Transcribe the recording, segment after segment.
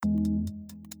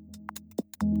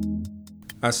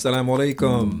Assalamu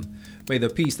alaikum. May the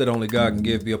peace that only God can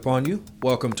give be upon you.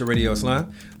 Welcome to Radio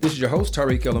Islam. This is your host,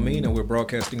 Tariq El-Amin, and we're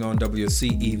broadcasting on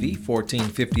WCEV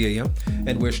 1450 AM,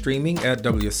 and we're streaming at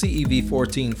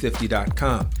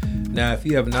WCEV1450.com. Now, if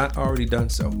you have not already done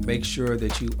so, make sure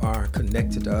that you are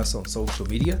connected to us on social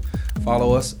media.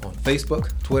 Follow us on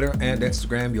Facebook, Twitter, and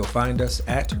Instagram. You'll find us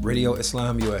at Radio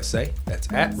Islam USA. That's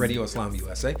at Radio Islam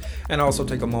USA. And also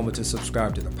take a moment to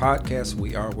subscribe to the podcast.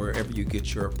 We are wherever you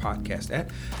get your podcast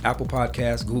at. Apple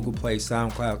Podcasts, Google Play,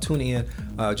 SoundCloud, TuneIn,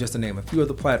 just to name a few of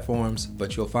the platforms.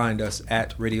 But you'll find us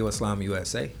at Radio Islam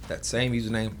USA. That same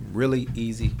username, really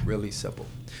easy, really simple.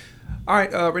 All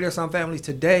right, Radio Islam family,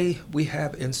 today we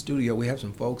have in studio, we have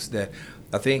some folks that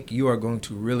I think you are going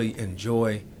to really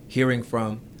enjoy hearing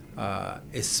from,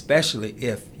 especially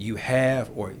if you have,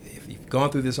 or if you've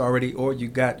gone through this already, or you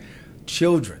got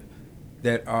children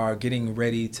that are getting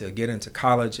ready to get into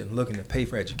college and looking to pay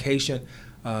for education.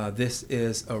 This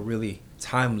is a really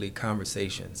timely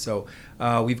conversation. So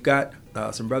we've got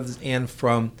some brothers in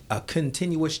from a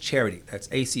continuous charity, that's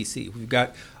ACC. We've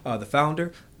got the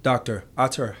founder, Dr.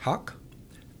 Atar Haq,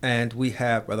 and we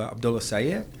have Brother Abdullah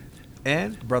Syed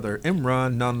and Brother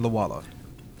Imran Nanlawala.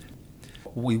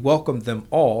 We welcome them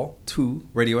all to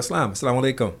Radio Islam. Assalamu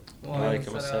alaikum. Wa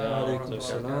alaikum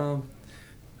assalam.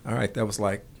 All right, that was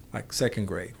like second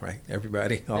grade, right?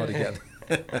 Everybody all together.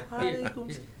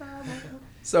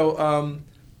 So I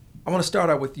want to start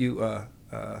out with you,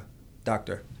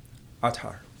 Dr.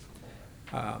 Atar.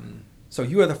 So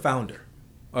you are the founder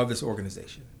of this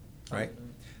organization, right?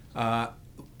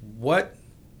 What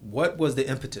was the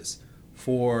impetus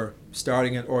for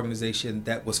starting an organization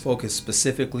that was focused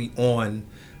specifically on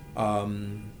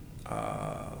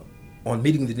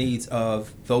meeting the needs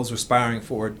of those aspiring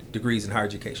for degrees in higher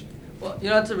education? Well,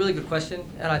 that's a really good question,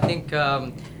 and I think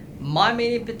my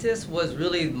main impetus was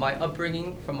really my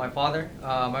upbringing from my father.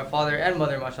 My father and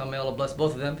mother, mashallah, may Allah bless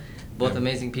both of them, both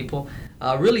amazing people,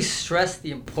 really stressed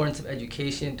the importance of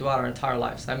education throughout our entire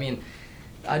lives. I mean,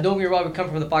 don't get me wrong, we come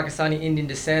from the Pakistani Indian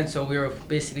descent, so we were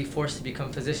basically forced to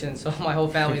become physicians. So my whole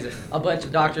family is a bunch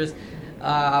of doctors.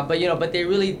 But they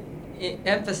really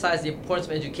emphasize the importance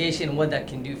of education and what that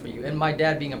can do for you. And my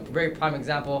dad being a very prime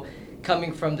example,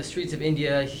 coming from the streets of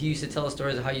India, he used to tell us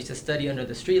stories of how he used to study under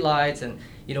the street lights, and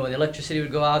when the electricity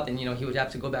would go out, then he would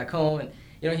have to go back home, and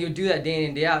he would do that day in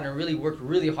and day out, and really worked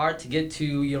really hard to get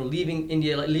to leaving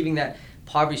India, leaving that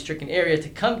poverty-stricken area to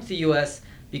come to the U.S.,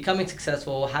 becoming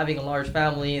successful, having a large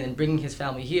family, and then bringing his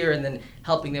family here, and then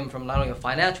helping them from not only a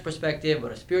financial perspective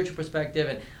but a spiritual perspective,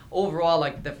 and overall,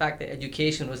 like the fact that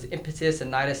education was the impetus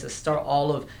and nidus to start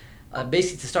all of,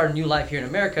 basically to start a new life here in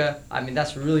America. I mean,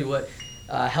 that's really what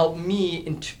helped me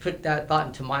put that thought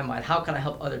into my mind. How can I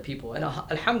help other people? And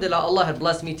alhamdulillah, Allah had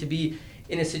blessed me to be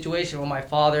in a situation where my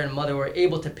father and mother were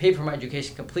able to pay for my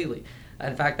education completely.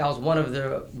 In fact, that was one of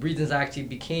the reasons I actually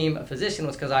became a physician,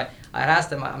 was because I had asked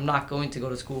them, I'm not going to go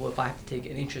to school if I have to take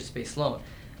an interest-based loan.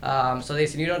 So they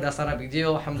said, that's not a big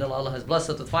deal. Alhamdulillah, Allah has blessed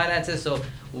us with finances, so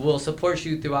we'll support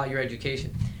you throughout your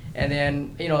education. And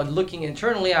then, looking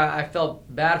internally, I felt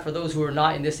bad for those who are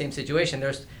not in this same situation.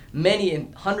 There's many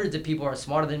and hundreds of people who are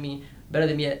smarter than me, better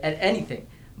than me at anything.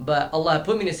 But Allah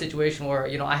put me in a situation where,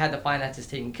 I had the finances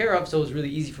taken care of, so it was really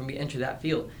easy for me to enter that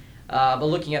field. But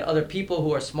looking at other people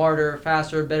who are smarter,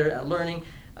 faster, better at learning,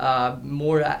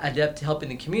 more adept to helping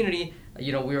the community,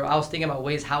 I was thinking about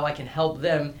ways how I can help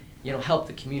them, help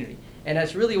the community. And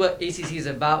that's really what ACC is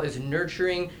about, is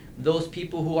nurturing those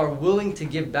people who are willing to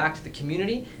give back to the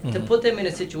community, to put them in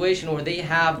a situation where they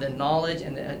have the knowledge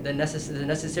and the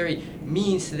necessary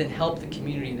means to then help the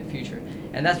community in the future.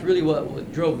 And that's really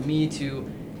what drove me to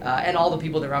and all the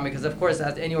people that are around me, because of course,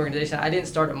 as any organization, I didn't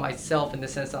start it myself in the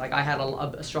sense that I had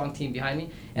a strong team behind me,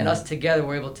 and us together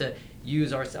were able to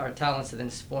use our talents to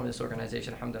then form this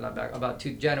organization. Alhamdulillah, back about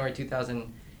January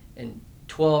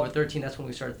 2012 or 13, that's when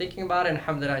we started thinking about it, and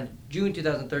alhamdulillah, in June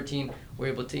 2013, we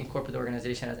were able to incorporate the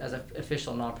organization as an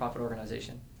official nonprofit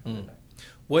organization.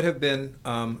 What have been,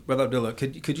 Brother Abdullah,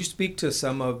 could you speak to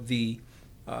some of the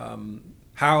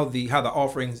how the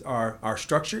offerings are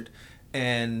structured,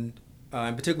 and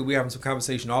in particular, we're having some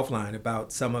conversation offline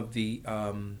about some of the,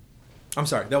 I'm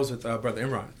sorry, that was with Brother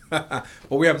Imran. But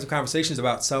we're having some conversations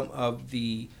about some of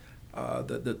the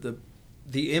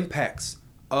impacts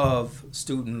of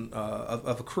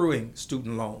of accruing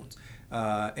student loans,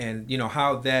 and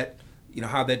how that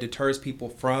deters people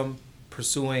from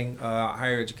pursuing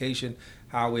higher education,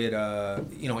 how it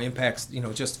impacts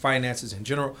just finances in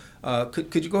general.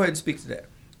 Could you go ahead and speak to that?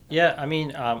 Yeah, I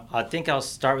mean, I think I'll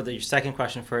start with your second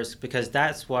question first, because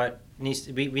that's what needs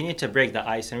to be. We need to break the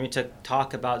ice, and we need to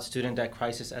talk about student debt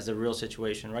crisis as a real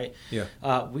situation, right? Yeah.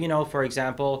 We know, for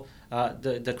example,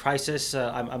 the crisis.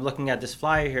 I'm looking at this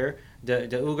flyer here. The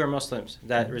Uyghur Muslims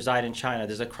that reside in China.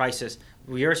 There's a crisis.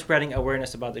 We are spreading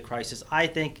awareness about the crisis. I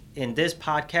think in this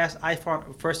podcast,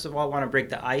 first of all want to break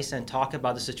the ice and talk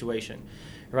about the situation,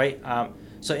 right?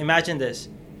 So imagine this.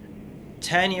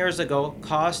 10 years ago,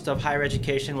 cost of higher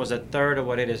education was a third of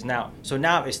what it is now. So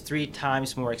now it's 3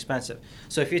 times more expensive.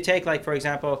 So if you take, like, for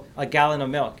example, a gallon of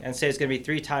milk and say it's going to be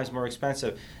 3 times more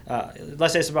expensive,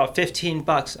 let's say it's about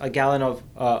 $15 a gallon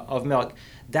of milk.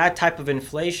 That type of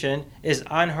inflation is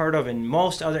unheard of in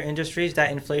most other industries.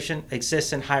 That inflation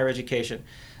exists in higher education.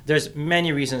 There's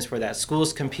many reasons for that.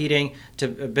 Schools competing to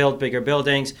build bigger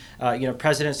buildings,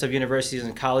 presidents of universities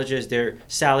and colleges, their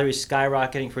salaries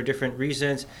skyrocketing for different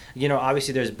reasons.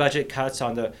 Obviously there's budget cuts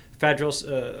on the federal,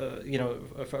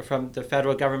 from the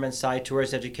federal government side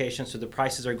towards education, so the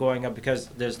prices are going up because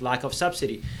there's lack of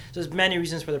subsidy. So there's many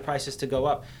reasons for the prices to go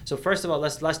up. So first of all,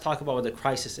 let's talk about what the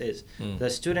crisis is.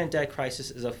 The student debt crisis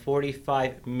is a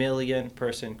 45 million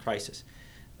person crisis.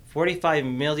 45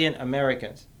 million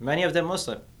Americans, many of them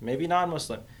Muslim, maybe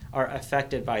non-Muslim, are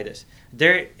affected by this.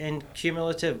 They're in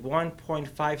cumulative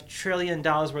 $1.5 trillion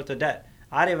worth of debt.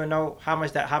 I don't even know how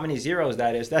many zeros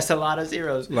that is. That's a lot of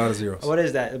zeros. A lot of zeros. What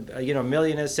is that?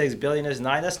 Million is 6, billion is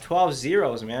 9. That's 12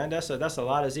 zeros, man. That's a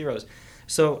lot of zeros.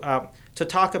 So to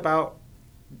talk about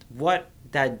what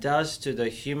that does to the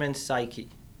human psyche,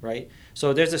 right?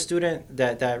 So there's a student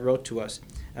that wrote to us.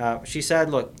 She said,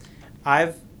 look,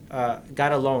 I've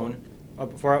got a loan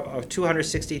for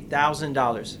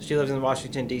 $260,000. She lives in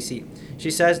Washington, D.C.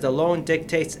 She says, the loan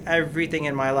dictates everything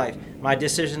in my life. My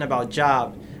decision about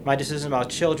job, my decision about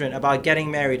children, about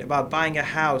getting married, about buying a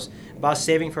house, about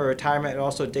saving for retirement. It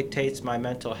also dictates my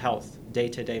mental health,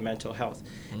 day-to-day mental health.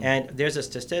 Mm-hmm. And there's a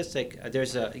statistic,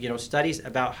 studies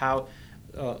about how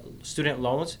student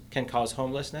loans can cause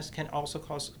homelessness, can also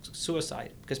cause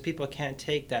suicide, because people can't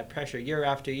take that pressure year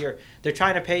after year. They're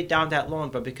trying to pay down that loan,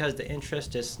 but because the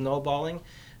interest is snowballing,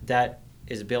 that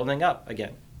is building up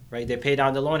again, right? They pay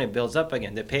down the loan, it builds up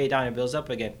again. They pay it down, it builds up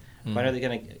again. When are they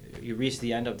going to reach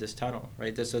the end of this tunnel,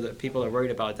 right? So that people are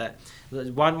worried about that.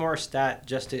 One more stat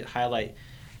just to highlight.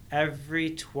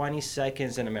 Every 20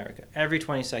 seconds in America,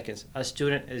 a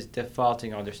student is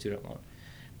defaulting on their student loan.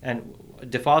 And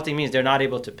defaulting means they're not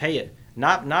able to pay it.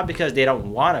 Not because they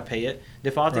don't want to pay it.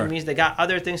 Defaulting means they got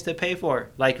other things to pay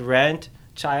for, like rent,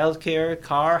 childcare,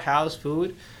 car, house,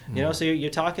 food. So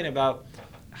you're talking about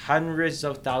hundreds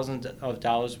of thousands of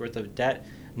dollars worth of debt.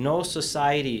 No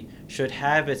society should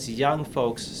have its young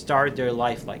folks start their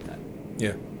life like that.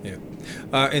 Yeah.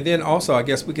 And then also, I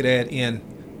guess we could add in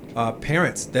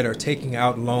parents that are taking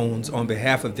out loans on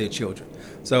behalf of their children.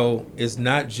 So it's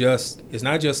not just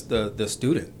the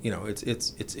student,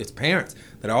 it's parents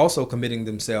that are also committing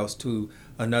themselves to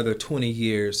another 20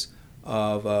 years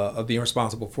of being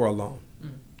responsible for a loan.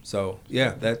 Mm-hmm. So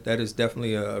yeah, that is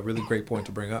definitely a really great point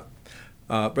to bring up.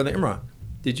 Brother Imran,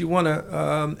 did you want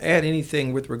to add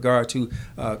anything with regard to,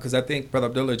 because I think Brother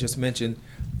Abdullah just mentioned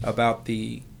about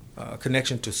the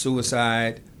connection to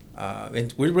suicide, and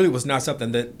it really was not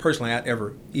something that personally I'd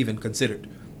ever even considered.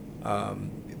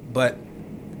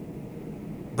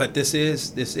 But this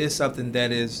is something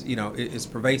that is is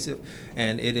pervasive,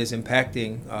 and it is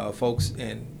impacting folks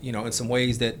in some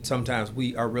ways that sometimes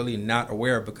we are really not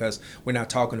aware of because we're not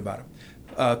talking about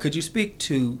them. Could you speak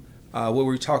to what we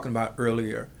were talking about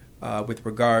earlier with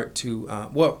regard to I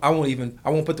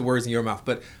won't put the words in your mouth,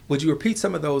 but would you repeat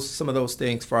some of those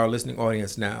things for our listening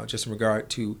audience now, just in regard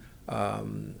to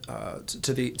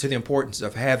the importance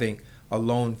of having a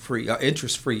loan-free,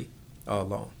 interest-free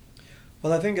loan?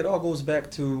 Well, I think it all goes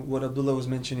back to what Abdullah was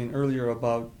mentioning earlier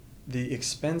about the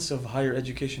expense of higher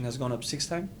education has gone up 6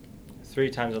 times?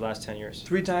 3 times in the last 10 years.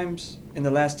 3 times in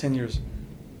the last 10 years.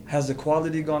 Has the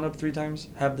quality gone up 3 times?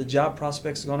 Have the job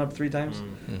prospects gone up 3 times?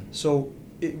 Mm-hmm. So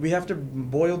we have to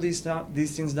boil these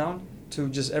things down to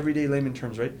just everyday layman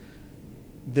terms, right?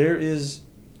 There is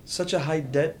such a high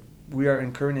debt we are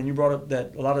incurring, and you brought up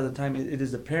that a lot of the time it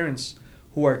is the parents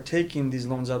who are taking these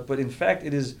loans out, but in fact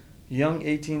it is young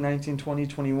 18, 19, 20,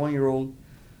 21-year-old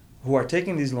who are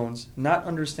taking these loans, not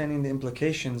understanding the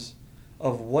implications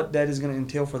of what that is going to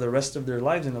entail for the rest of their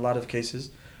lives in a lot of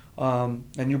cases. And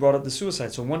you brought up the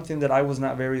suicide. So one thing that I was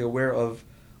not very aware of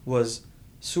was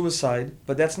suicide,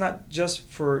 but that's not just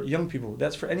for young people.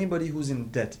 That's for anybody who's in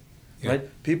debt, right?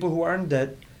 People who are in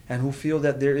debt and who feel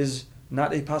that there is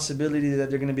not a possibility that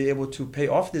they're going to be able to pay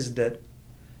off this debt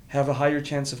have a higher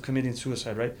chance of committing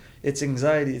suicide, right? It's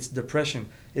anxiety, it's depression,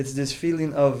 it's this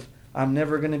feeling of I'm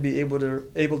never going to be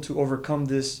able to overcome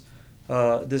this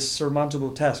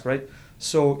surmountable task, right?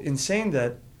 So in saying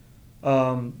that,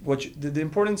 the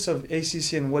importance of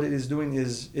ACC and what it is doing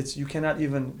is you cannot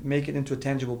even make it into a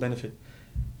tangible benefit.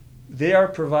 They are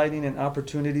providing an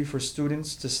opportunity for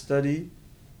students to study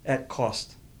at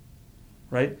cost,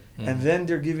 right? Mm-hmm. And then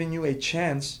they're giving you a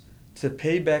chance to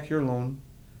pay back your loan,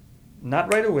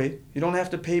 not right away. You don't have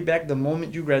to pay back the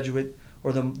moment you graduate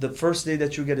or the first day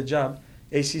that you get a job.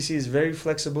 ACC is very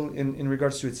flexible in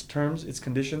regards to its terms, its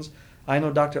conditions. I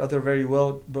know Dr. Athar very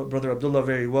well, Brother Abdullah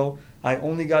very well. I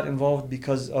only got involved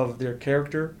because of their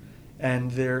character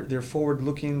and their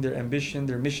forward-looking, their ambition,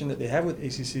 their mission that they have with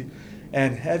ACC.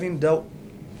 And having dealt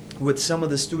with some of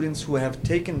the students who have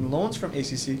taken loans from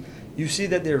ACC, you see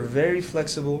that they're very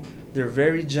flexible, they're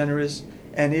very generous,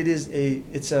 and it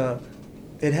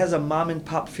has a mom and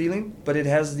pop feeling, but it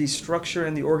has the structure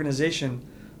and the organization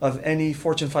of any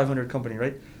Fortune 500 company,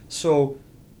 right? So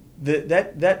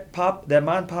that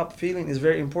mom and pop feeling is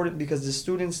very important because the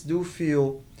students do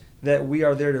feel that we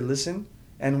are there to listen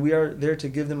and we are there to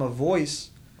give them a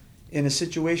voice in a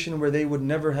situation where they would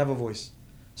never have a voice.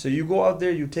 So you go out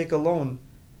there, you take a loan,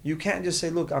 you can't just say,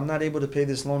 look, I'm not able to pay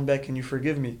this loan back, can you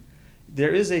forgive me?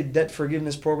 There is a debt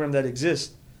forgiveness program that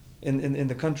exists in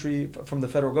the country from the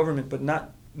federal government, but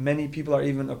not many people are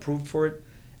even approved for it,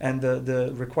 and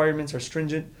the requirements are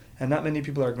stringent, and not many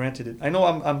people are granted it. I know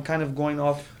I'm kind of going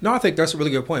off. No, I think that's a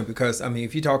really good point because, I mean,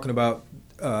 if you're talking about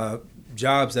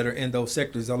jobs that are in those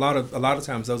sectors, a lot of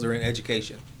times those are in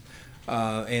education.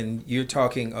 And you're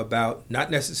talking about not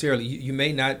necessarily, you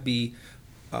may not be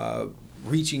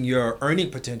reaching your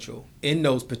earning potential in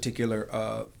those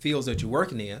particular fields that you're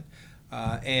working in.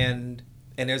 And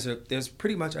there's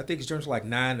pretty much, I think it's terms like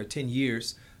 9 or 10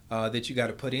 years that you got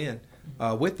to put in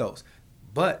with those.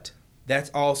 But that's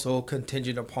also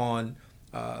contingent upon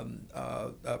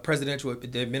presidential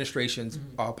administration's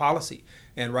policy.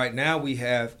 And right now we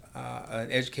have an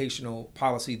educational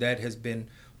policy that has been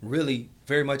really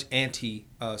very much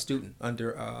anti-student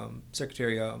under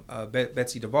Secretary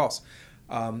Betsy DeVos.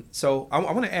 So I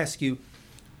want to ask you,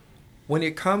 when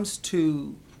it comes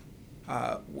to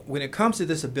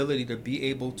this ability to be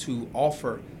able to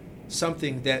offer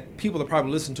something that people are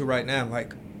probably listening to right now,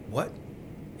 like, what?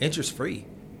 Interest free?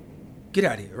 Get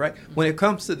out of here, right? When it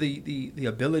comes to the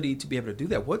ability to be able to do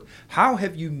that, how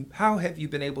have you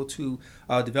been able to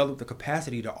develop the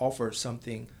capacity to offer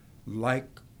something like,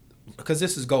 because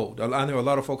this is gold. I know a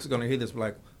lot of folks are going to hear this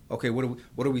like, okay, what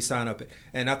do we sign up at?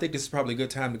 And I think this is probably a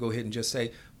good time to go ahead and just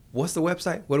say, what's the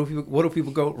website? What do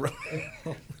people go?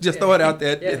 Just throw it out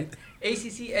there. Yeah.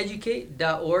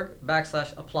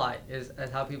 acceducate.org/apply is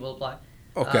how people apply.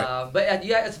 Okay. But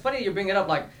yeah, it's funny you bring it up.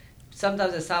 Like,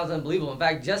 sometimes it sounds unbelievable. In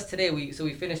fact, just today we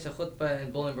finished a khutbah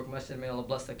in Bolingbrook Masjid, may Allah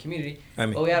bless the community.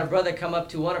 But we had a brother come up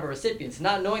to one of our recipients,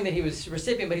 not knowing that he was a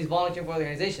recipient, but he's volunteering for the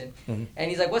organization. Mm-hmm. And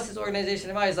he's like, "What's this organization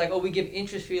about?" He's like, "Oh, we give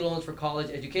interest-free loans for college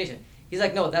education." He's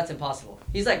like, "No, that's impossible."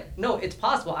 He's like, "No, it's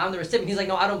possible. I'm the recipient." He's like,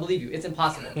 "No, I don't believe you. It's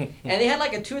impossible." And they had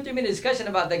like a 2 or 3 minute discussion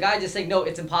about the guy just saying, "No,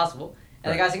 it's impossible."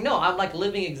 And the guy's saying, "No, I'm like a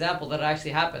living example that it actually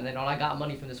happened, and I got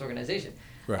money from this organization."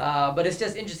 Right. But it's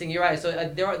just interesting. You're right. So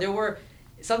there were.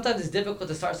 Sometimes it's difficult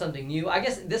to start something new. I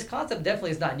guess this concept definitely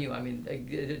is not new. I mean,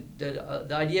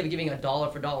 the idea of giving a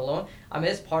dollar for dollar loan, I mean,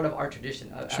 it's part of our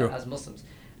tradition as Muslims.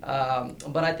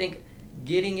 But I think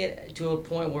getting it to a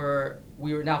point where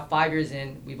we are now 5 years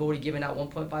in, we've already given out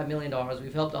 $1.5 million.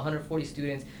 We've helped 140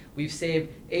 students. We've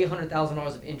saved $800,000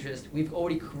 of interest. We've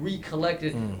already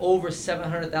recollected over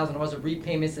 $700,000 of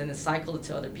repayments and then cycled it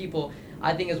to other people.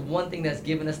 I think is one thing that's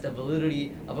given us the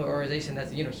validity of an organization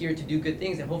that's here to do good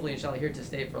things and hopefully inshallah here to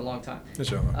stay for a long time.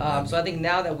 Inshallah. So I think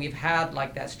now that we've had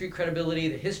like that street credibility,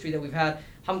 the history that we've had,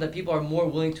 that people are more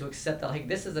willing to accept that like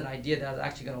this is an idea that is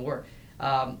actually going to work.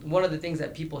 One of the things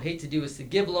that people hate to do is to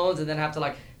give loans and then have to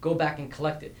like go back and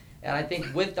collect it. And I think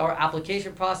with our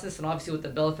application process and obviously with the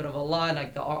benefit of Allah and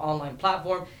like our online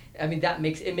platform, I mean that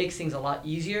makes things a lot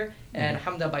easier. And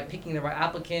alhamdulillah, by picking the right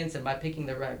applicants and by picking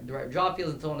the right job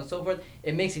fields and so on and so forth,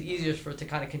 it makes it easier for us to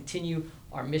kind of continue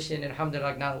our mission. And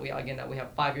alhamdulillah, now that we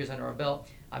have 5 years under our belt,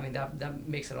 I mean that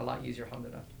makes it a lot easier,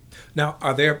 alhamdulillah. Now,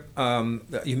 are there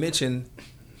you mentioned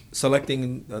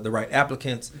selecting the right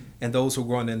applicants and those who are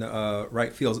going in the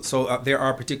right fields. So there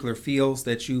are particular fields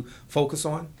that you focus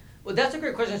on? Well, that's a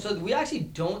great question. So we actually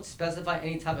don't specify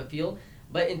any type of field,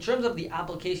 but in terms of the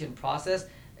application process,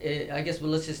 I guess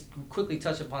let's just quickly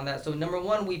touch upon that. So number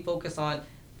one, we focus on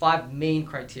 5 main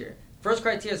criteria. First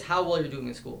criteria is how well you're doing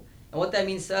in school. And what that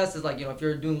means to us is like, if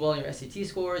you're doing well on your SAT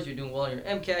scores, you're doing well on your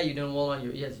MCAT, you're doing well on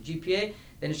your GPA,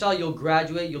 then inshallah you'll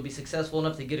graduate, you'll be successful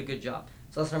enough to get a good job.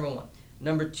 So that's number one.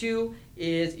 Number two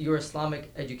is your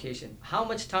Islamic education. How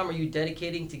much time are you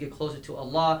dedicating to get closer to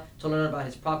Allah, to learn about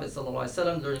His Prophet sallallahu alaihi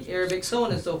wasallam, learning Arabic, so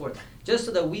on and so forth. Just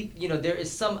so that there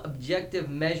is some objective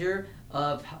measure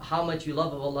of how much you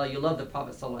love Allah, you love the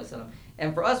Prophet sallallahu alaihi wasallam.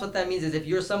 And for us, what that means is if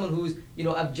you're someone who's,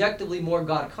 objectively more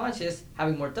God conscious,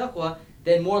 having more taqwa,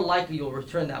 then more likely you'll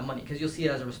return that money because you'll see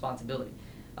it as a responsibility.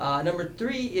 Number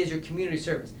three is your community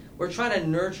service. We're trying to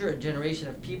nurture a generation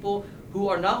of people who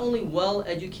are not only well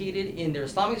educated in their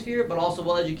Islamic sphere, but also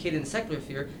well educated in the secular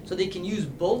sphere, so they can use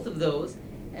both of those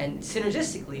and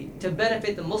synergistically to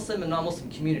benefit the Muslim and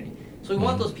non-Muslim community. So we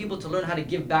want those people to learn how to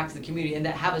give back to the community and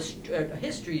that have a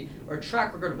history or a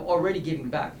track record of already giving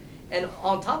back. And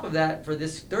on top of that, for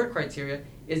this third criteria,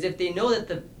 is if they know that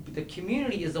the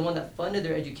community is the one that funded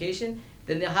their education,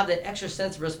 then they'll have that extra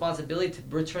sense of responsibility to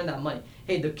return that money.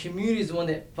 Hey, the community is the one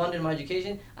that funded my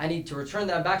education. I need to return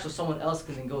that back so someone else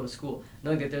can then go to school,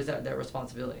 knowing that there's that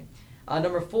responsibility.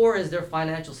 Number four is their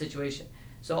financial situation.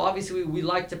 So obviously we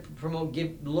like to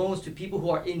give loans to people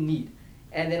who are in need.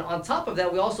 And then on top of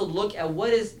that, we also look at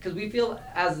because we feel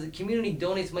as the community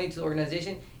donates money to the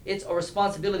organization, it's a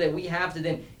responsibility that we have to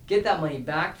then get that money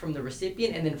back from the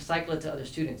recipient and then cycle it to other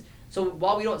students. So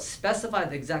while we don't specify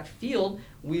the exact field,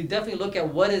 we definitely look at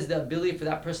what is the ability for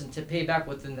that person to pay back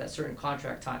within that certain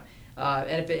contract time.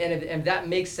 And if that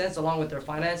makes sense along with their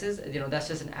finances, that's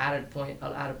just an added point,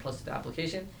 an added plus to the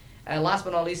application. And last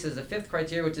but not least is the fifth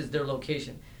criteria, which is their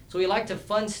location. So we like to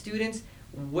fund students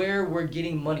where we're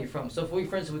getting money from. So if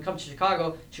for instance, we come to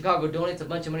Chicago donates a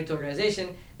bunch of money to the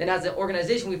organization, then as an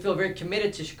organization, we feel very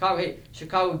committed to Chicago. Hey,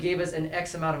 Chicago gave us an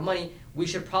X amount of money. We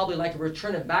should probably like to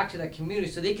return it back to that community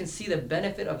so they can see the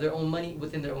benefit of their own money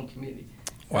within their own community.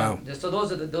 Wow. So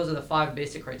those are the five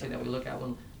basic criteria that we look at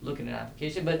when looking at an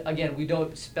application. But again, we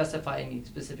don't specify any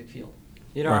specific field.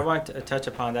 Right. I want to touch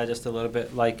upon that just a little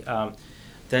bit, like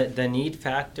the need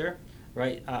factor.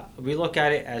 Right, we look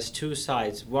at it as two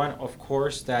sides. One, of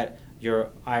course, that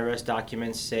your IRS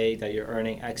documents say that you're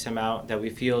earning X amount, that we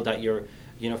feel that you're,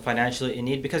 financially in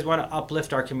need, because we want to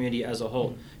uplift our community as a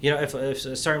whole. If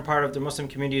a certain part of the Muslim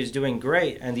community is doing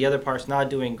great and the other part's not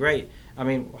doing great, I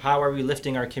mean, how are we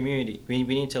lifting our community? We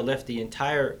need to lift the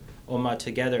entire ummah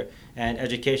together, and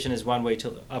education is one way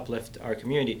to uplift our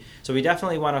community. So we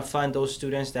definitely want to fund those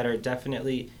students that are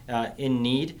definitely in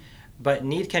need, but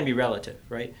need can be relative,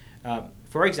 right?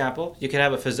 For example, you could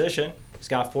have a physician who's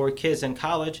got 4 kids in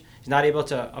college. He's not able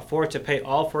to afford to pay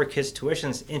all 4 kids'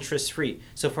 tuitions interest-free.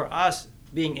 So for us,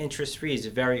 being interest-free is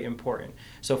very important.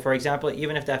 So for example,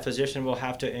 even if that physician will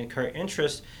have to incur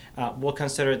interest, we'll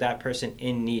consider that person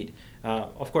in need.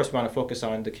 Of course, we want to focus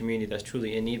on the community that's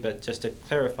truly in need, but just to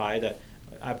clarify that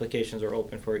applications are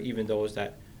open for even those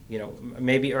that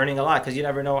may be earning a lot, because you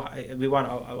never know. We want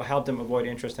to help them avoid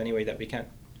interest any way that we can.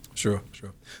 Sure.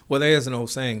 Well, there is an old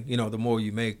saying, the more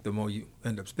you make, the more you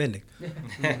end up spending.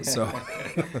 so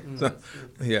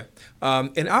yeah.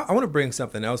 And I want to bring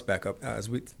something else back up. I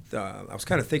was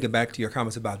kind of thinking back to your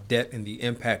comments about debt and the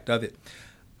impact of it.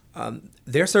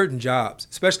 There are certain jobs,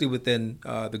 especially within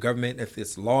the government, if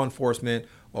it's law enforcement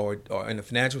or in the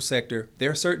financial sector, there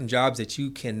are certain jobs that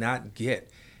you cannot get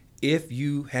if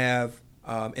you have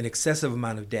an excessive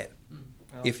amount of debt.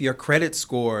 If your credit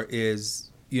score is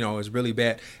really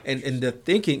bad. And the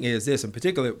thinking is this, in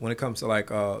particular, when it comes to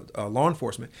law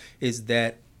enforcement, is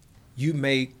that you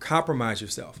may compromise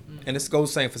yourself. Mm-hmm. And this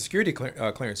goes same for security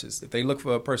clearances. If they look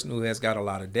for a person who has got a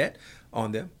lot of debt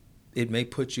on them, it may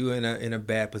put you in a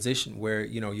bad position where,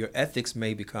 your ethics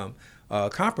may become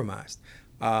compromised.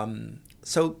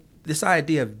 So this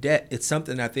idea of debt, it's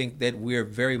something I think that we're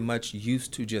very much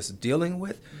used to just dealing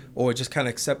with, or just kind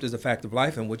of accept as a fact of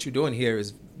life. And what you're doing here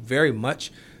is very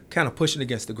much kind of pushing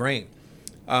against the grain.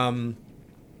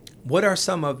 What are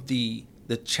some of the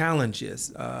challenges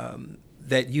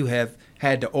that you have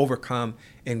had to overcome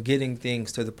in getting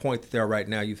things to the point that they are right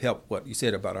now? You've helped, what you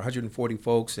said, about 140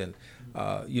 folks, and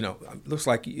looks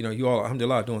like you all,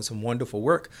 alhamdulillah, are doing some wonderful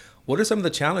work. What are some of the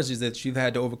challenges that you've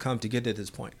had to overcome to get to this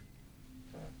point?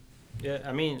 Yeah,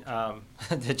 I mean,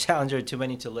 the challenges are too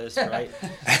many to list, right?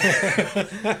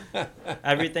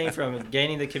 Everything from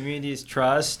gaining the community's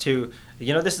trust to,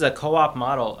 this is a co-op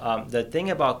model. The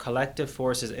thing about collective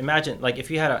forces, imagine,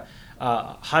 if you had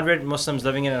 100 Muslims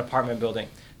living in an apartment building,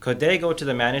 could they go to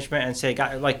the management and say,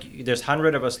 there's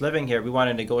 100 of us living here, we want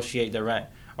to negotiate the rent?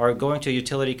 or going to a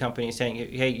utility company and saying,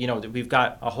 hey, you know, we've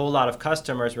got a whole lot of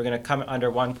customers, we're going to come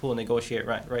under one pool and negotiate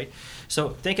rent, right? So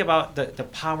think about the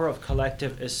power of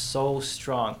collective is so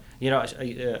strong. You know,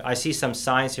 I see some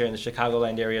signs here in the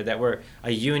Chicagoland area that we're a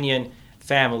union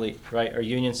family, right, or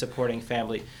union supporting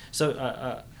family.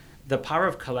 So the power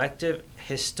of collective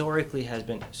historically has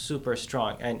been super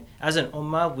strong. And as an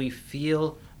ummah, we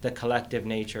feel the collective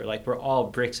nature, like we're all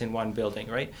bricks in one building,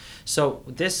 right? So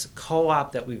this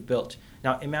co-op that we've built,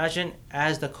 now imagine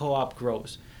as the co-op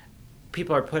grows,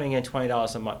 people are putting in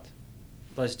 $20 a month.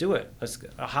 Let's do it.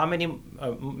 How many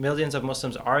millions of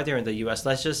Muslims are there in the U.S.?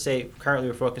 Let's just say currently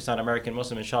we're focused on American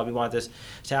Muslims. Inshallah, we want this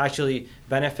to actually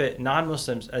benefit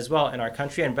non-Muslims as well in our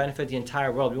country and benefit the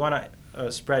entire world. We want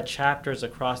to spread chapters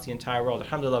across the entire world.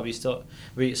 Alhamdulillah,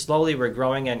 we're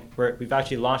growing, and we've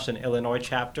actually launched an Illinois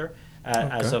chapter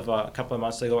as of a couple of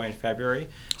months ago in February.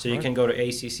 So you can go to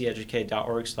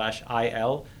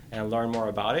acceducate.org/IL and learn more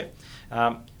about it.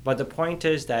 But the point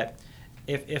is that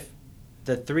if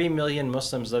the 3 million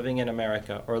Muslims living in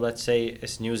America, or let's say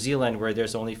it's New Zealand where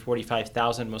there's only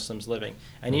 45,000 Muslims living,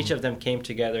 and each of them came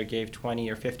together, gave $20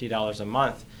 or $50 a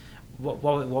month, what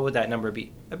would that number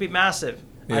be? It'd be massive.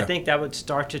 Yeah. I think that would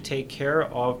start to take care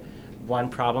of one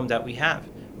problem that we have,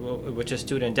 which is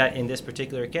student debt in this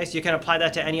particular case. You can apply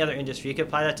that to any other industry. You can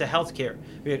apply that to healthcare.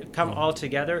 We come all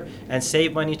together and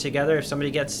save money together. If somebody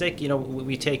gets sick, you know,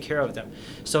 we take care of them.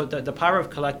 So the power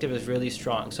of collective is really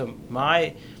strong. So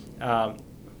my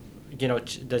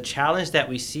the challenge that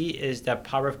we see is that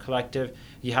power of collective.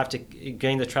 You have to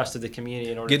gain the trust of the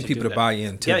community in order getting to people to buy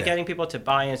in. Getting people to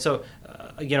buy in. So,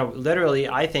 literally,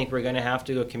 I think we're going to have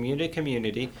to go community to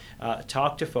community,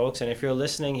 talk to folks, and if you're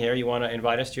listening here, you want to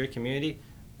invite us to your community,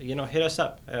 hit us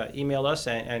up, email us,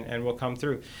 and we'll come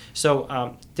through.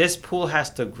 So this pool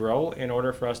has to grow in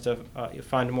order for us to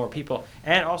fund more people.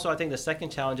 And also, I think the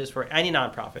second challenge is for any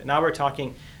nonprofit. Now we're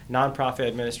talking nonprofit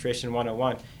administration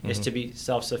 101 is to be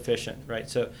self-sufficient, right?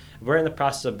 So we're in the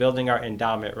process of building our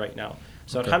endowment right now.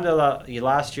 So alhamdulillah,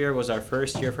 last year was our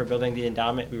first year for building the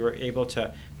endowment. We were able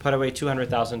to put away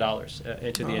 $200,000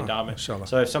 into the endowment. Mashallah.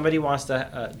 So if somebody wants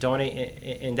to donate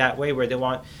in that way where they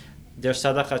want their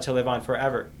sadaqah to live on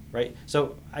forever, right?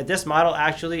 So this model,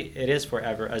 actually, it is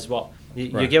forever as well.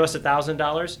 You give us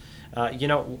 $1,000,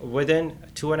 within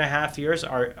 2.5 years,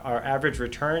 our average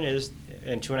return is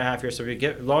in 2.5 years. So if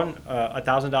we loan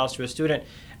 $1,000 to a student,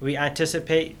 we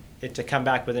anticipate it to come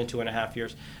back within 2.5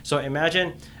 years. So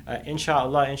imagine,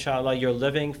 inshallah, you're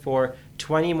living for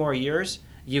 20 more years,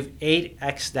 you've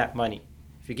 8x that money.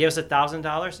 If you give us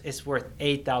 $1,000, it's worth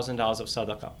 $8,000 of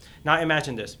sadaqah. Now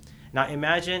imagine this. Now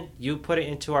imagine you put it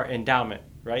into our endowment,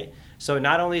 right? So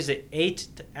not only is it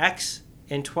 8x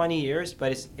in 20 years,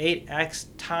 but it's 8x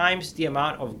times the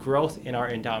amount of growth in our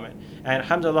endowment. And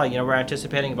alhamdulillah, we're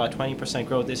anticipating about 20%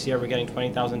 growth this year. We're getting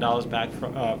 $20,000 back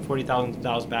from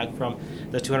 $40,000 back from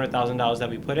the $200,000 that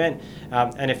we put in.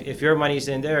 And if your money's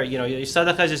in there, your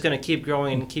sadaqah is just going to keep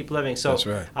growing and keep living. So that's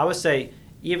right. I would say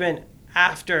even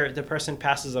after the person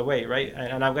passes away, right?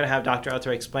 And I'm going to have Dr.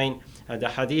 Athar explain the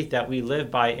hadith that we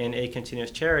live by in A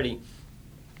Continuous Charity.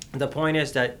 The point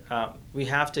is that we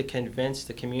have to convince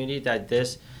the community that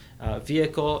this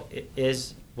vehicle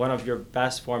is one of your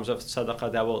best forms of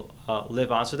sadaqah that will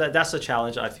live on. So that's the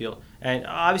challenge, I feel. And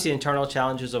obviously internal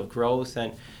challenges of growth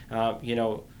and,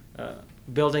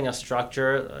 building a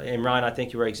structure. Imran, I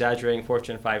think you were exaggerating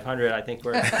Fortune 500. I think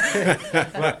we're,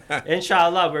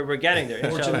 inshallah, we're getting there.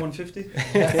 Fortune 150?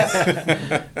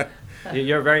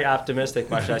 You're very optimistic,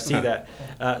 Masha. I see that.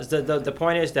 The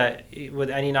point is that with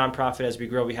any nonprofit, as we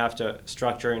grow, we have to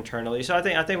structure internally. So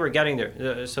I think we're getting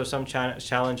there. So some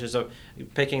challenges of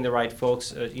picking the right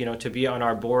folks, to be on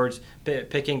our boards,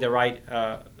 picking the right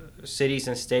cities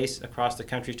and states across the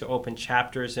country to open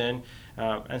chapters in,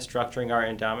 and structuring our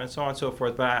endowment, so on and so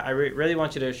forth. But I really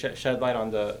want you to shed light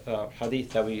on the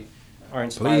hadith that we are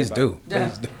inspired Please by. do.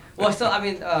 Well, so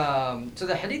so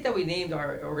the hadith that we named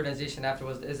our organization after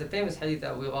is a famous hadith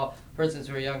that we've all heard since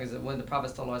we were young. Is that when the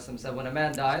Prophet ﷺ said, when a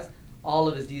man dies, all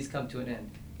of his deeds come to an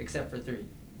end, except for 3.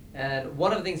 And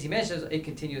one of the things he mentions is a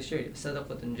continuous charity,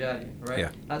 sadaqatun jariyah, right? Yeah.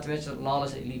 Not to mention the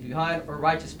knowledge that you leave behind, or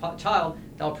righteous child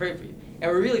that will pray for you.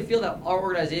 And we really feel that our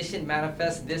organization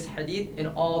manifests this hadith in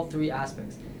all 3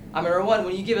 aspects. Number one,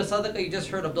 when you give a sadaqah, you just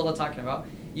heard Abdullah talking about,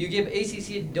 you give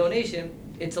ACC donation,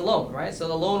 it's a loan, right? So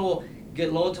the loan will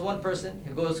get loaned to one person,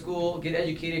 he'll go to school, get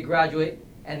educated, graduate,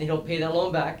 and then he'll pay that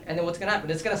loan back. And then what's going to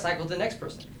happen? It's going to cycle to the next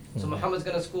person. So Muhammad's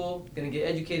going to school, going to get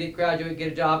educated, graduate,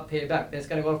 get a job, pay it back. Then it's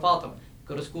going to go to Fatima,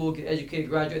 go to school, get educated,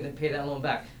 graduate, and then pay that loan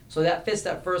back. So that fits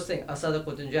that first thing, a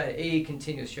sadaqatun jariyah, a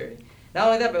continuous charity. Not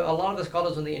only that, but a lot of the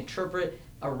scholars, when they interpret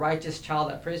a righteous child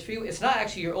that prays for you, it's not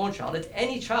actually your own child. It's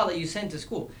any child that you send to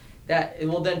school that it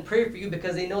will then pray for you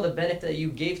because they know the benefit that you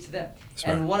gave to them. That's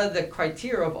and right. one of the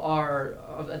criteria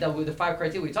the 5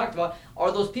 criteria we talked about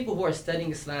are those people who are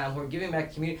studying Islam, who are giving back to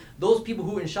the community, those people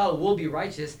who inshallah will be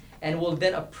righteous and will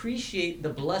then appreciate the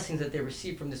blessings that they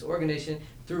receive from this organization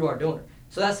through our donor.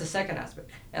 So that's the second aspect.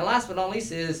 And last but not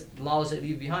least is knowledge that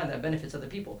leaves behind that benefits other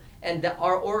people. And that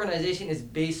our organization is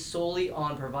based solely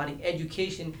on providing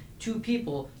education to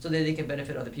people so that they can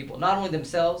benefit other people. Not only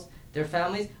themselves, their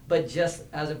families, but just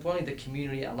as importantly, the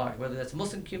community at large, whether that's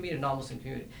Muslim community or non-Muslim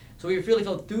community. So we really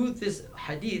felt through this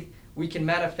hadith, we can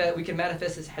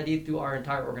manifest this hadith through our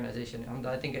entire organization.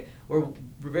 I think we're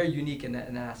very unique in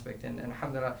that aspect, and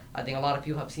alhamdulillah, I think a lot of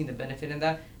people have seen the benefit in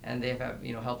that, and they've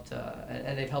helped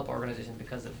and they've helped our organization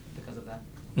because of that.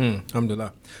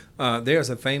 Alhamdulillah. There's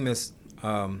a famous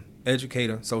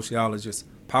educator, sociologist,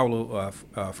 Paulo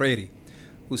Freire,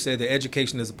 who said that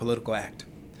education is a political act,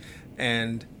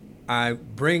 and I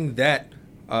bring that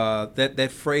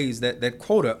phrase, that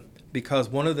quote up, because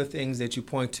one of the things that you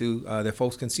point to that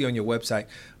folks can see on your website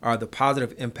are the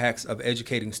positive impacts of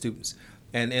educating students.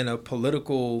 And in a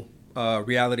political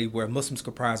reality where Muslims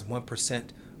comprise 1%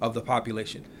 of the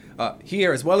population,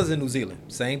 here as well as in New Zealand,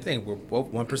 same thing, we're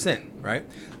both 1%, right?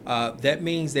 That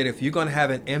means that if you're going to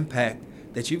have an impact,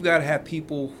 that you've got to have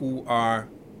people who are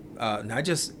not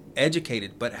just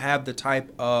educated, but have the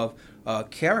type of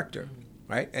character,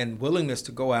 right, and willingness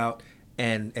to go out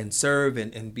and serve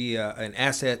and be an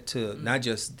asset to not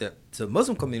just the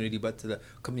Muslim community, but to the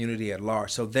community at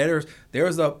large. So there's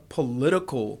a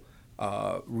political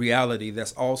reality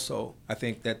that's also, I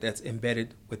think, that's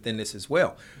embedded within this as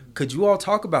well. Could you all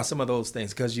talk about some of those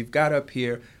things? Because you've got up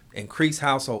here increased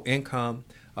household income,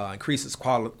 increases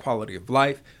quality of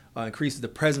life, increases the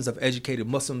presence of educated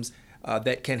Muslims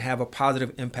that can have a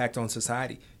positive impact on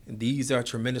society. And these are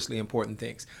tremendously important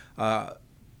things.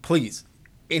 Please,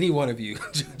 any one of you,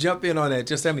 jump in on that.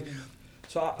 Just tell me.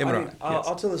 So Imran,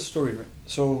 I'll tell a story. Right?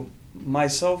 So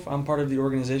myself, I'm part of the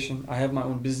organization. I have my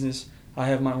own business. I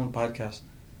have my own podcast.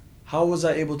 How was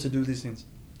I able to do these things?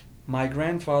 My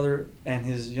grandfather and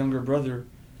his younger brother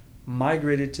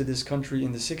migrated to this country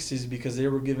in the 60s because they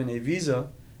were given a visa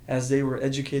as they were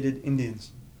educated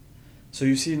Indians. So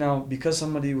you see now, because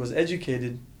somebody was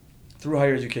educated through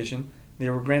higher education, they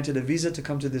were granted a visa to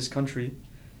come to this country,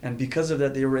 and because of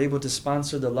that, they were able to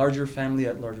sponsor the larger family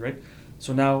at large, right?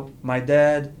 So now, my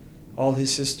dad, all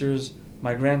his sisters,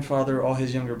 my grandfather, all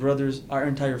his younger brothers, our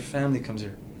entire family comes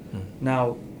here.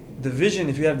 Now, the vision,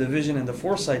 if you have the vision and the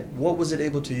foresight, what was it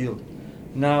able to yield?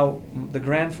 Now, the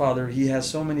grandfather, he has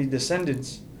so many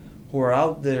descendants who are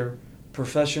out there,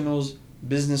 professionals,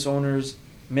 business owners,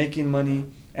 making money,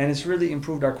 and it's really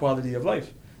improved our quality of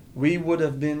life. We would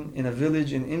have been in a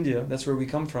village in India, that's where we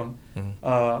come from,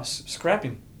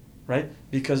 scrapping, right?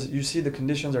 Because you see the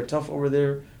conditions are tough over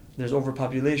there. There's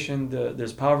overpopulation,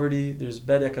 there's poverty, there's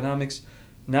bad economics.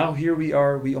 Now here we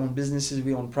are, we own businesses,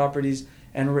 we own properties,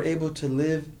 and we're able to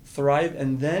live, thrive,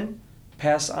 and then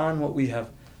pass on what we have.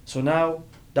 So now,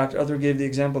 Dr. Uthar gave the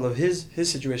example of his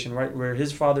situation, right? Where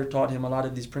his father taught him a lot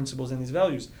of these principles and these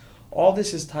values. All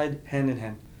this is tied hand in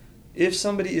hand. If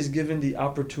somebody is given the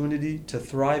opportunity to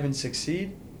thrive and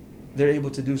succeed, they're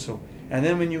able to do so. And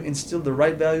then when you instill the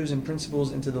right values and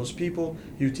principles into those people,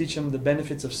 you teach them the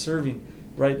benefits of serving,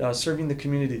 right? Serving the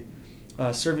community,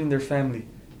 serving their family.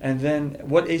 And then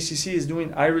what ACC is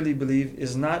doing, I really believe,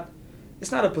 it's not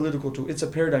a political tool, it's a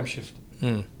paradigm shift.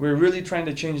 We're really trying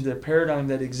to change the paradigm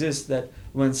that exists, that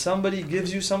when somebody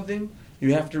gives you something,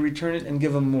 you have to return it and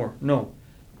give them more. No.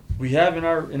 We have in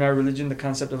our religion the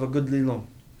concept of a goodly loan.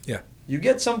 Yeah. You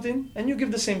get something and you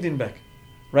give the same thing back,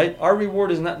 right? Our reward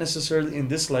is not necessarily in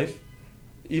this life,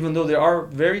 even though there are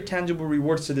very tangible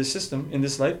rewards to this system in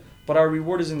this life, but our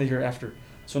reward is in the hereafter.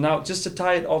 So now, just to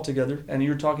tie it all together, and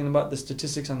you're talking about the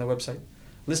statistics on the website,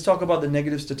 let's talk about the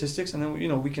negative statistics, and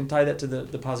then we can tie that to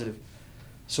the positive.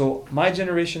 So my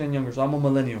generation and younger, so I'm a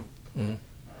millennial.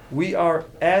 We are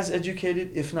as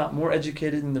educated, if not more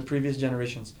educated, than the previous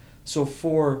generations. So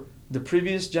for the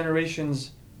previous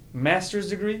generation's master's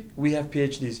degree, we have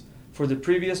PhDs. For the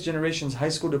previous generation's high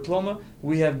school diploma,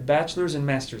 we have bachelor's and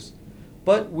master's.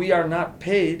 But we are not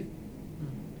paid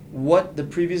what the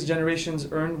previous generations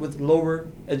earned with lower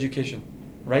education,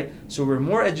 right? So we're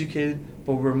more educated,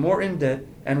 but we're more in debt,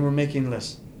 and we're making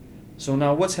less. So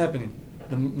now what's happening?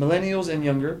 The millennials and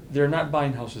younger, they're not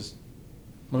buying houses.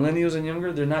 Millennials and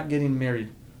younger, they're not getting married.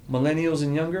 Millennials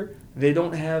and younger, they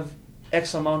don't have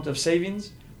X amount of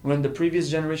savings when the previous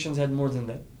generations had more than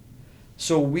that.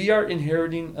 So we are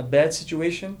inheriting a bad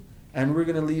situation, and we're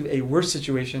going to leave a worse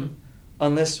situation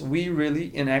unless we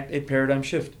really enact a paradigm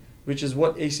shift, which is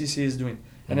what ACC is doing.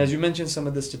 And as you mentioned, some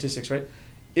of the statistics, right?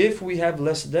 If we have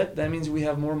less debt, that means we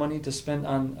have more money to spend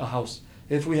on a house.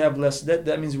 If we have less debt,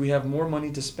 that means we have more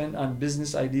money to spend on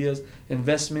business ideas,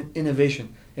 investment,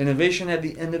 innovation. Innovation at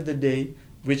the end of the day,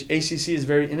 which ACC is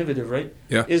very innovative, right?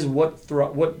 Yeah. Is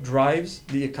what drives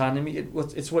the economy.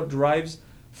 It's what drives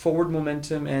forward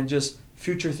momentum and just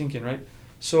future thinking, right?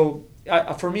 So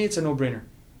for me, it's a no-brainer.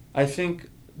 I think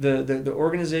the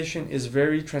organization is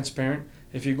very transparent.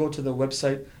 If you go to the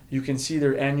website, you can see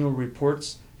their annual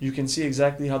reports. You can see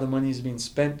exactly how the money is being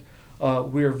spent.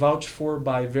 We are vouched for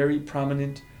by very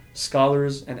prominent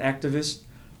scholars and activists.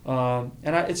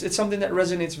 It's something that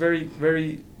resonates very,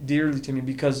 very dearly to me,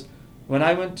 because when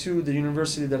I went to the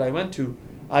university that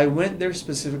I went there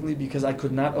specifically because I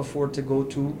could not afford to go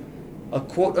to a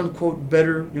quote-unquote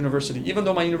better university. Even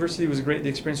though my university was great, the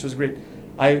experience was great.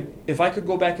 If I could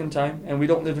go back in time, and we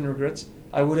don't live in regrets,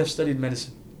 I would have studied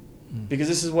medicine, because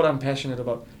this is what I'm passionate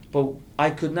about. But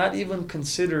I could not even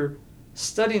consider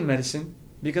studying medicine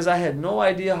because I had no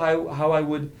idea how I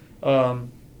would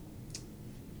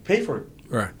pay for it.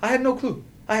 Right. I had no clue.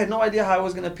 I had no idea how I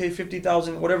was going to pay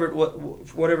 $50,000,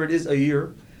 whatever it is, a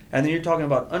year. And then you're talking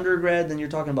about undergrad, then you're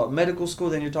talking about medical school,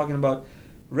 then you're talking about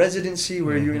residency,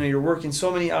 where you're working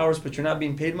so many hours but you're not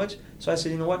being paid much. So I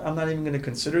said, you know what? I'm not even going to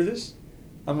consider this.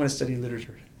 I'm going to study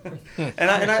literature.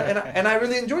 and I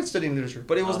really enjoyed studying literature,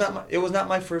 but it was not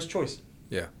my first choice.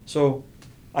 Yeah. So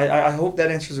I hope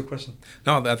that answers the question.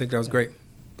 No, I think that was great.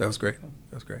 That was great.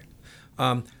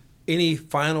 Any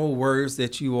final words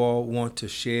that you all want to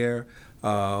share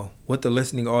with the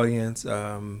listening audience?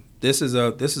 This is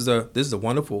a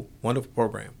wonderful, wonderful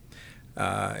program,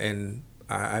 and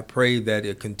I pray that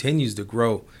it continues to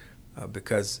grow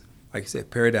because, like I said,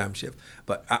 paradigm shift.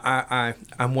 But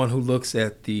I'm one who looks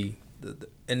at the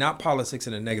and not politics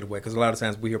in a negative way, because a lot of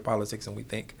times we hear politics and we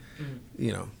think,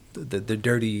 the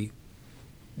dirty,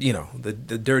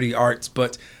 the dirty arts,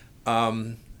 but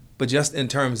just in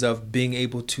terms of being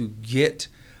able to get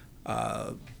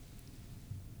to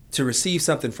receive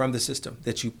something from the system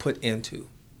that you put into,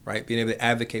 right? Being able to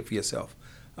advocate for yourself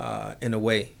in a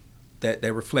way that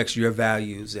reflects your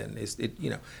values, and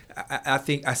I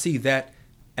think I see that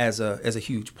as a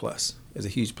huge plus,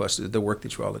 to the work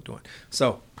that you all are doing.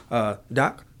 So,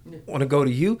 Doc, I want to go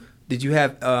to you. Did you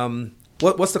have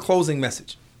what's the closing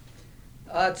message?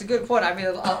 It's a good point. I mean,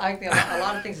 I think a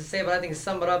lot of things to say, but I think to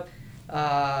sum it up,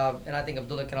 and I think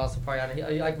Abdullah can also probably add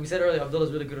it. Like we said earlier,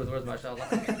 Abdullah's really good with words, mashallah.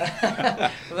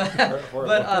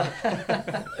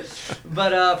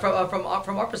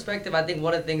 From our perspective, I think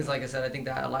one of the things, like I said, I think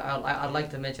that I'd like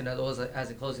to mention as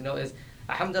a closing note is,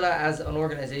 alhamdulillah, as an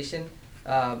organization,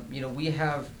 we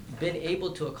have been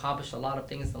able to accomplish a lot of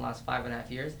things in the last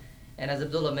 5.5 years. And as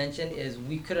Abdullah mentioned, is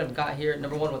we could have got here,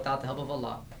 number one, without the help of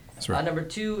Allah. That's right. Number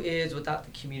two is without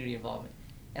the community involvement.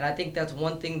 And I think that's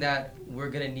one thing that we're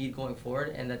going to need going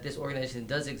forward, and that this organization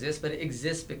does exist, but it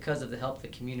exists because of the help the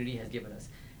community has given us.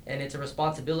 And it's a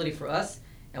responsibility for us,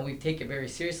 and we take it very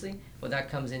seriously. When that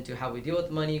comes into how we deal with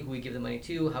the money, who we give the money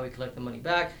to, how we collect the money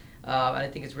back. And I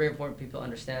think it's very important people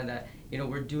understand that,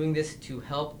 we're doing this to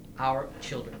help our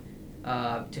children,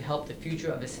 to help the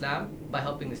future of Islam by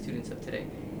helping the students of today.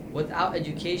 Without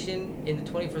education in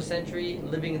the 21st century,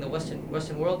 living in the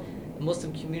Western world, the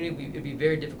Muslim community, it would be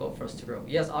very difficult for us to grow.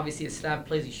 Yes, obviously Islam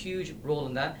plays a huge role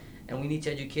in that, and we need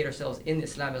to educate ourselves in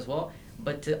Islam as well.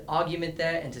 But to augment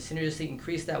that and to synergistically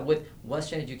increase that with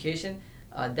Western education,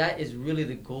 that is really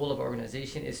the goal of our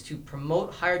organization, is to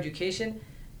promote higher education,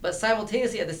 but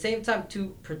simultaneously at the same time to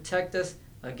protect us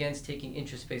against taking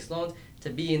interest-based loans, to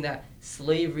be in that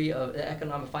slavery of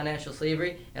economic, financial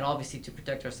slavery, and obviously to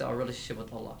protect our relationship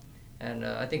with Allah. And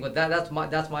I think with that's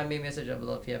my main message. I would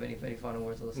love if you have any final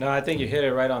words to listen. No, I think you hit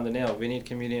it right on the nail. We need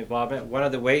community involvement. One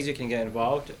of the ways you can get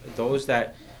involved, those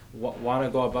that want to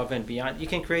go above and beyond, you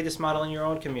can create this model in your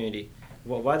own community.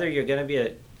 Whether you're going to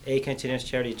be a continuous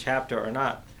charity chapter or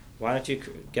not, why don't you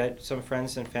get some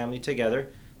friends and family together,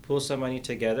 pool some money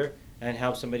together, and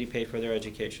help somebody pay for their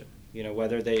education.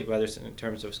 Whether it's in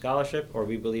terms of scholarship, or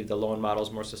we believe the loan model is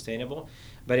more sustainable.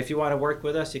 But if you want to work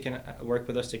with us, you can work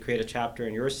with us to create a chapter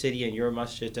in your city and your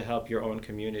masjid to help your own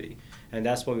community. And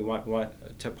that's what we want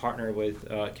to partner with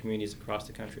communities across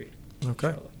the country.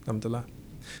 Okay, alhamdulillah.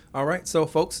 All right, so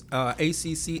folks,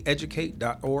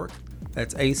 acceducate.org.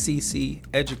 That's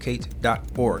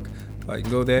acceducate.org. You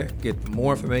can go there, get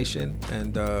more information,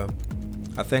 and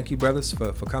I thank you, brothers,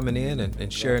 for coming in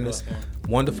and sharing this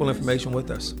wonderful information with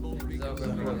us.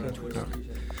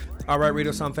 All right, Radio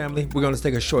Islam family, we're going to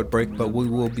take a short break, but we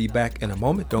will be back in a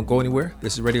moment. Don't go anywhere.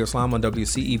 This is Radio Islam on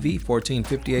WCEV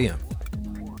 1450 AM.